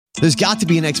There's got to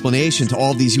be an explanation to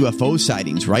all of these UFO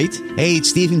sightings, right? Hey,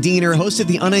 it's Stephen Diener, host of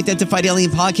the Unidentified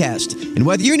Alien Podcast. And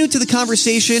whether you're new to the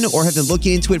conversation or have been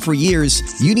looking into it for years,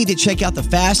 you need to check out the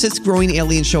fastest growing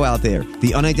alien show out there,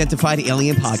 the Unidentified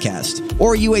Alien Podcast,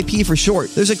 or UAP for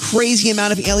short. There's a crazy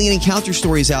amount of alien encounter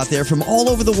stories out there from all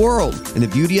over the world. And the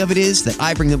beauty of it is that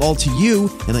I bring them all to you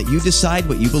and let you decide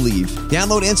what you believe.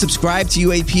 Download and subscribe to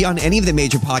UAP on any of the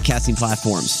major podcasting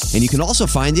platforms. And you can also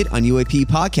find it on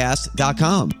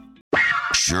UAPpodcast.com.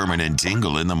 Sherman and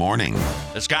Tingle in the morning.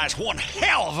 This guy's one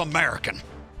hell of American.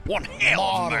 One hell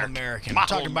of American. I'm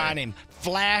talking about him,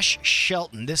 Flash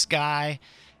Shelton. This guy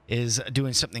is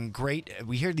doing something great.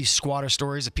 We hear these squatter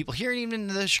stories of people here, even in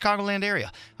the Chicagoland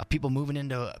area, of people moving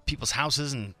into people's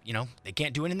houses and, they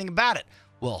can't do anything about it.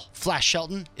 Well, Flash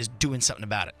Shelton is doing something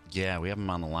about it. Yeah, we have him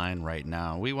on the line right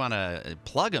now. We want to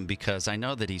plug him because I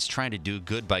know that he's trying to do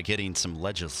good by getting some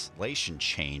legislation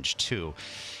changed, too.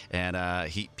 And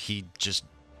he just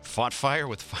fought fire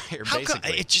with fire,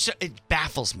 basically. It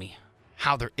baffles me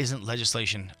how there isn't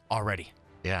legislation already.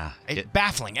 Yeah. It's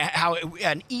baffling. How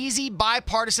an easy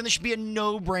bipartisan, this should be a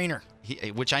no-brainer.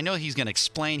 Which I know he's going to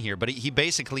explain here, but he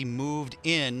basically moved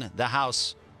in the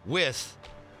house with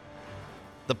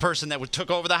the person that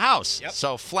took over the house. Yep.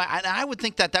 So I would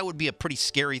think that would be a pretty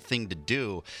scary thing to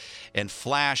do. And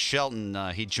Flash Shelton,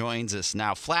 he joins us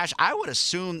now. Flash, I would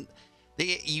assume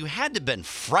you had to have been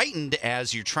frightened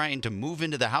as you're trying to move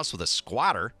into the house with a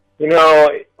squatter.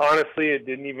 Honestly, it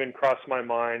didn't even cross my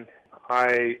mind.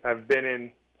 I've been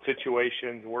in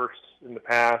situations worse in the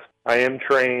past. I am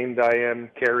trained. I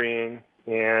am carrying.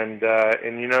 And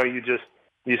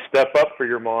you step up for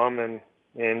your mom and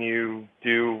you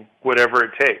do whatever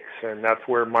it takes. And that's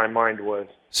where my mind was.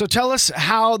 So tell us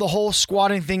how the whole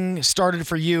squatting thing started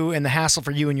for you and the hassle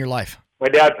for you in your life. My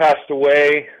dad passed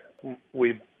away.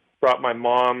 We brought my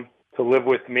mom to live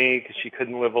with me because she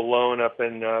couldn't live alone up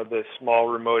in the small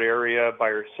remote area by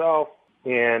herself.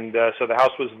 And so the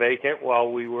house was vacant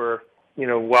while we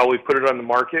put it on the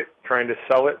market, trying to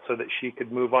sell it so that she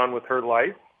could move on with her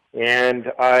life.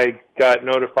 And I got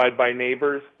notified by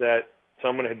neighbors that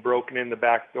someone had broken in the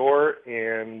back door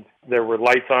and there were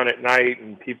lights on at night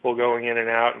and people going in and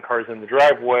out and cars in the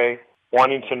driveway,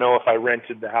 wanting to know if I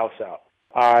rented the house out.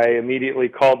 I immediately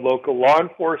called local law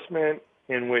enforcement,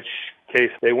 in which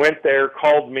case they went there,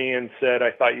 called me and said,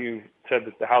 I thought you said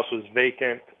that the house was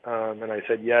vacant. And I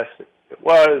said, yes, it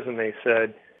was. And they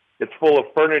said, it's full of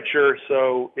furniture.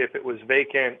 So if it was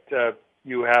vacant,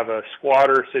 you have a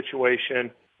squatter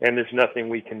situation and there's nothing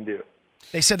we can do.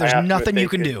 They said there's nothing you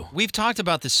can do. We've talked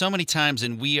about this so many times,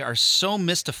 and we are so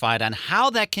mystified on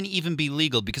how that can even be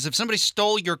legal. Because if somebody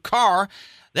stole your car,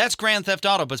 that's grand theft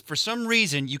auto. But for some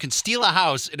reason, you can steal a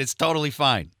house, and it's totally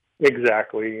fine.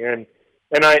 Exactly. And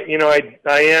I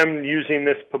am using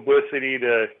this publicity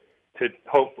to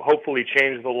hopefully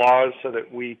change the laws so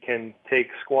that we can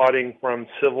take squatting from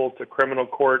civil to criminal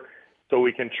court, so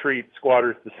we can treat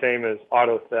squatters the same as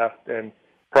auto theft and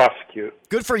prosecute.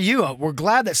 Good for you. We're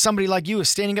glad that somebody like you is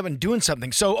standing up and doing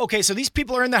something. So these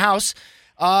people are in the house.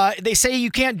 They say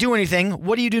you can't do anything.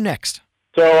 What do you do next?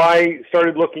 So I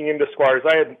started looking into squatters.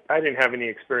 I didn't have any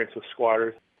experience with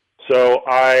squatters. So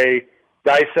I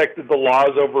dissected the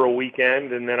laws over a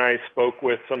weekend, and then I spoke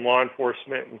with some law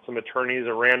enforcement and some attorneys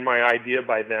and ran my idea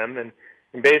by them. And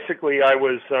basically I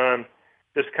was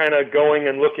just kind of going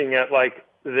and looking at like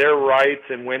their rights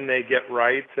and when they get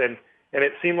rights. And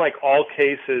it seemed like all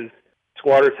cases,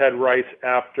 squatters had rights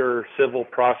after civil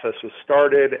process was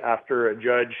started, after a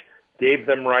judge gave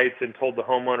them rights and told the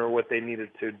homeowner what they needed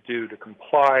to do to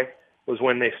comply, was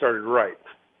when they started rights.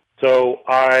 So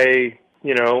I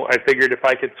figured if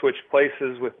I could switch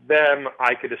places with them,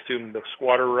 I could assume the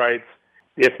squatter rights.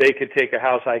 If they could take a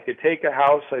house, I could take a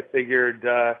house. I figured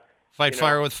fight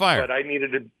fire with fire. But I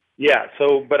needed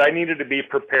to be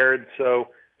prepared. So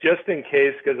just in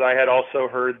case, because I had also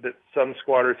heard that some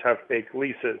squatters have fake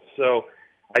leases. So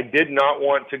I did not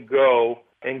want to go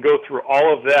through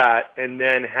all of that and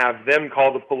then have them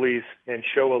call the police and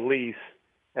show a lease,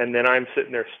 and then I'm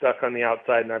sitting there stuck on the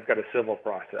outside and I've got a civil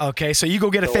process. Okay, so you go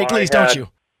get a fake lease, don't you?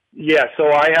 Yeah,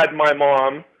 so I had my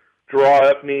mom draw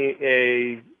up me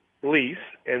a lease,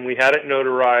 and we had it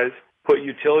notarized, put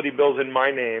utility bills in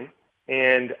my name,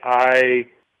 and I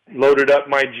loaded up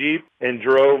my Jeep and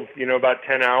drove, about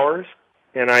 10 hours.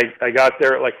 And I got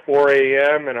there at like 4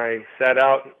 a.m. and I sat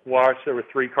out and watched. There were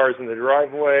 3 cars in the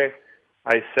driveway.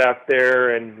 I sat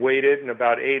there and waited, and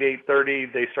about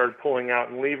 8:30, they started pulling out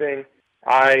and leaving.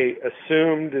 I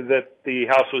assumed that the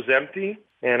house was empty,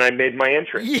 and I made my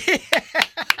entry. Yeah.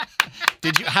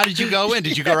 How did you go in?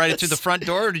 Did you go right in through the front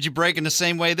door, or did you break in the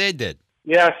same way they did?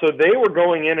 Yeah, so they were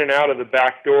going in and out of the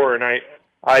back door, and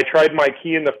I tried my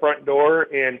key in the front door,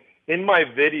 and in my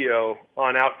video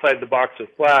on Outside the Box with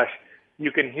Flash,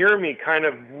 you can hear me kind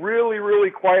of really, really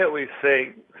quietly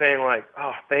saying like,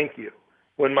 "Oh, thank you,"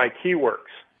 when my key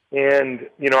works. And,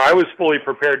 I was fully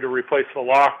prepared to replace the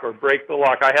lock or break the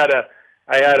lock. I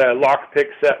had a lock pick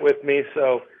set with me,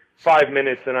 so 5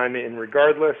 minutes and I'm in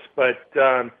regardless. But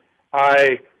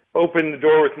I opened the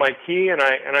door with my key and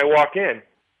I walk in.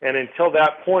 And until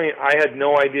that point, I had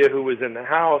no idea who was in the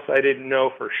house. I didn't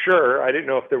know for sure. I didn't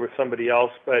know if there was somebody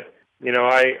else. But,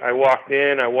 I walked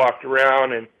in, I walked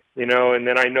around, and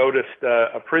then I noticed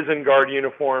a prison guard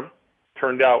uniform.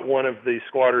 Turned out one of the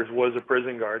squatters was a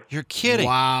prison guard. You're kidding.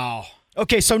 Wow.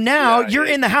 Okay, so now you're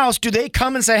in the house. Do they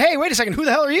come and say, "Hey, wait a second, who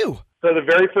the hell are you?" So the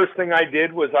very first thing I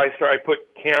did was I put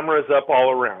cameras up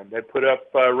all around. I put up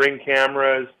Ring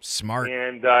cameras. Smart.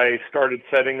 And I started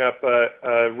setting up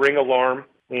a Ring alarm.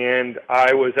 And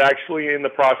I was actually in the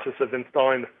process of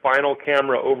installing the final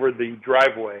camera over the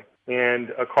driveway.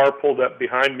 And a car pulled up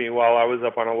behind me while I was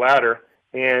up on a ladder.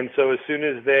 And so as soon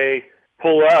as they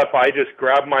pull up, I just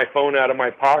grab my phone out of my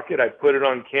pocket, I put it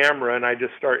on camera, and I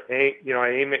just start, I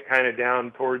aim it kind of down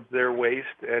towards their waist,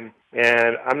 and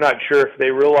I'm not sure if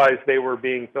they realized they were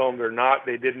being filmed or not.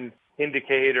 They didn't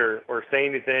indicate or say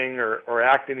anything or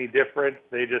act any different.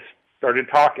 They just started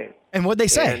talking. And what'd they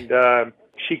say? And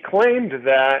she claimed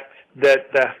that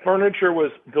the furniture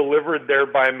was delivered there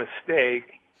by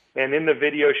mistake, and in the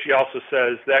video she also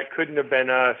says that couldn't have been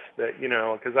us, that,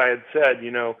 because I had said,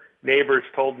 neighbors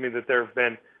told me that there have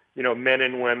been, men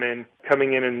and women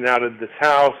coming in and out of this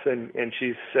house, and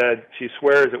she said she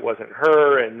swears it wasn't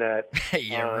her, and that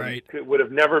right. It would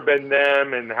have never been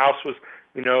them, and the house was,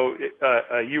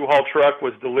 a U-Haul truck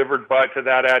was delivered to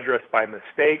that address by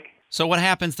mistake. So what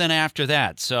happens then after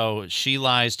that? So she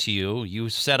lies to you. You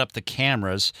set up the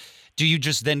cameras. Do you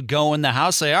just then go in the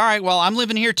house, say, "All right, well, I'm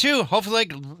living here too, hopefully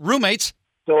like roommates"?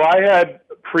 So I had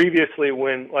previously,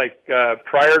 when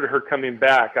prior to her coming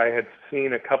back, I had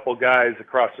seen a couple guys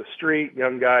across the street,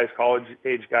 young guys,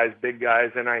 college-age guys, big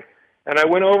guys, and I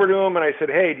went over to them and I said,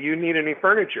 "Hey, do you need any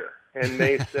furniture?" And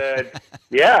they said,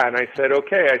 "Yeah." And I said,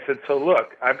 "Okay." I said, "So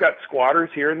look, I've got squatters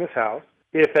here in this house.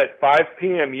 If at 5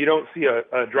 p.m. you don't see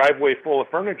a driveway full of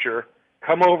furniture,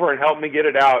 come over and help me get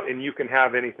it out, and you can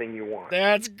have anything you want."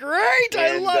 That's great.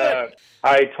 I love it.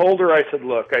 I told her, I said,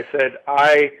 "Look," I said,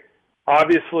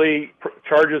 obviously,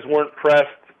 charges weren't pressed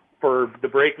for the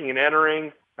breaking and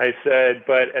entering. I said,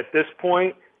 but at this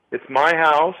point, it's my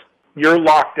house. You're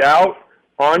locked out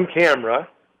on camera.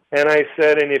 And I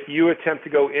said, and if you attempt to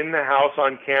go in the house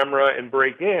on camera and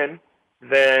break in,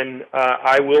 then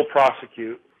I will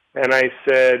prosecute. And I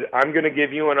said, I'm going to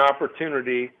give you an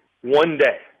opportunity one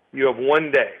day. You have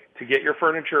 1 day to get your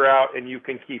furniture out, and you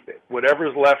can keep it.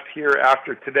 Whatever's left here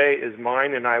after today is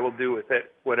mine, and I will do with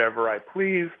it whatever I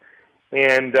please.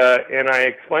 And I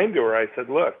explained to her, I said,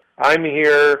 look, I'm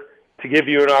here to give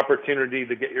you an opportunity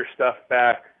to get your stuff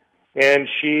back. And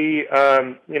she,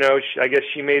 I guess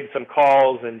she made some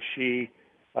calls, and she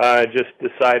just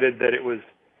decided that it was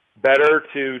better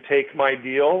to take my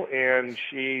deal, and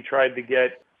she tried to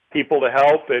get people to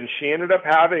help, and she ended up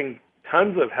having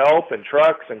tons of help and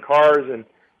trucks and cars,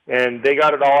 and they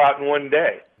got it all out in 1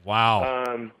 day.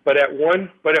 Wow. But at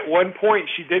one point,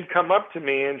 she did come up to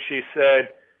me and she said,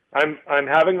 I'm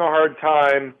having a hard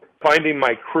time finding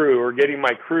my crew or getting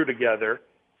my crew together.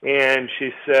 And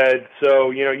she said, so,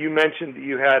 you mentioned that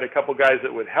you had a couple guys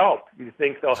that would help. You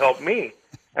think they'll help me?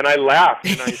 And I laughed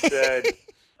and I said,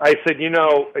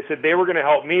 they were going to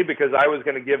help me because I was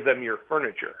going to give them your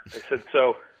furniture. I said,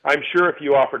 so I'm sure if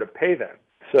you offer to pay them.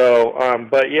 So,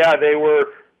 but yeah,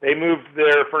 they moved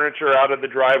their furniture out of the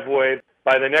driveway.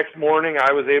 By the next morning,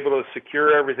 I was able to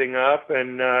secure everything up,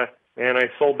 and I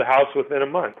sold the house within a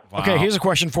month. Wow. Okay, here's a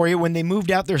question for you. When they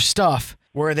moved out their stuff,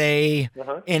 were they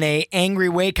in a angry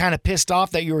way kind of pissed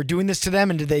off that you were doing this to them,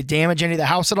 and did they damage any of the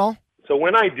house at all? So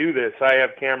when I do this, I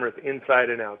have cameras inside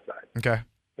and outside. Okay.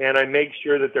 And I make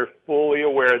sure that they're fully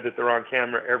aware that they're on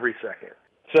camera every second.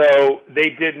 So they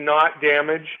did not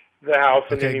damage the house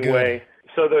in any way.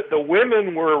 So the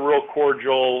women were real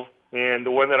cordial, and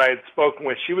the one that I had spoken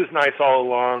with, she was nice all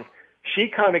along. She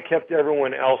kind of kept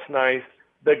everyone else nice.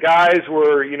 The guys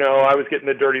were, I was getting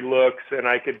the dirty looks, and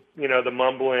I could, the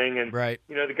mumbling, and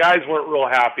the guys weren't real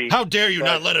happy. How dare you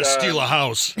not let us steal a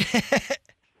house?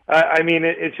 I mean,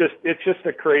 it's just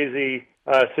a crazy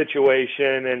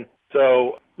situation, and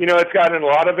so it's gotten a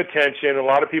lot of attention. A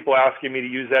lot of people asking me to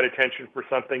use that attention for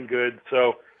something good.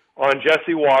 So on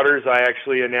Jesse Waters, I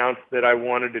actually announced that I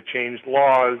wanted to change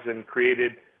laws and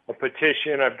created a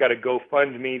petition. I've got a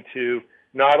GoFundMe to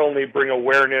not only bring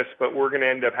awareness, but we're going to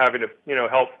end up having to,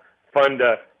 help fund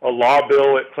a law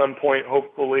bill at some point,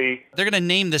 hopefully. They're going to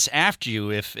name this after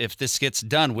you if this gets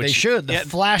done. Which they should. The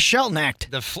Flash Shelton Act.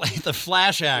 The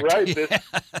Flash Act. Right. Yeah.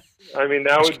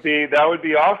 That would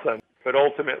be awesome. But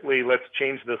ultimately, let's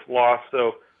change this law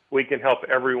so we can help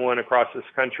everyone across this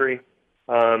country.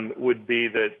 Would be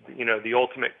the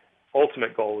ultimate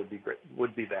goal would be great.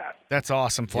 Would be that. That's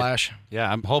awesome, Flash. Yeah,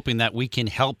 I'm hoping that we can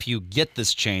help you get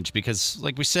this change because,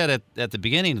 like we said at the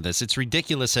beginning of this, it's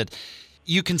ridiculous that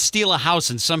you can steal a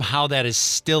house and somehow that is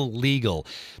still legal.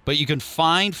 But you can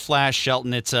find Flash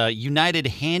Shelton. It's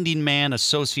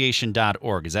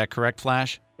UnitedHandymanAssociation.org. Is that correct,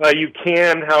 Flash? You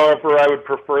can. However, I would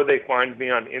prefer they find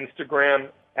me on Instagram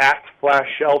 @Flash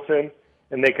Shelton,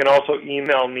 and they can also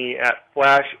email me at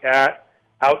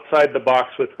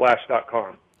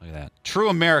flash@outsidetheboxwithflash.com. Look at that. True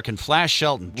American, Flash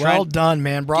Shelton. Well done,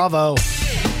 man. Bravo.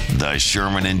 The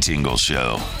Sherman and Tingle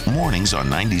Show. Mornings on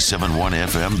 97.1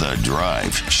 FM The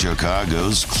Drive,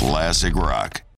 Chicago's classic rock.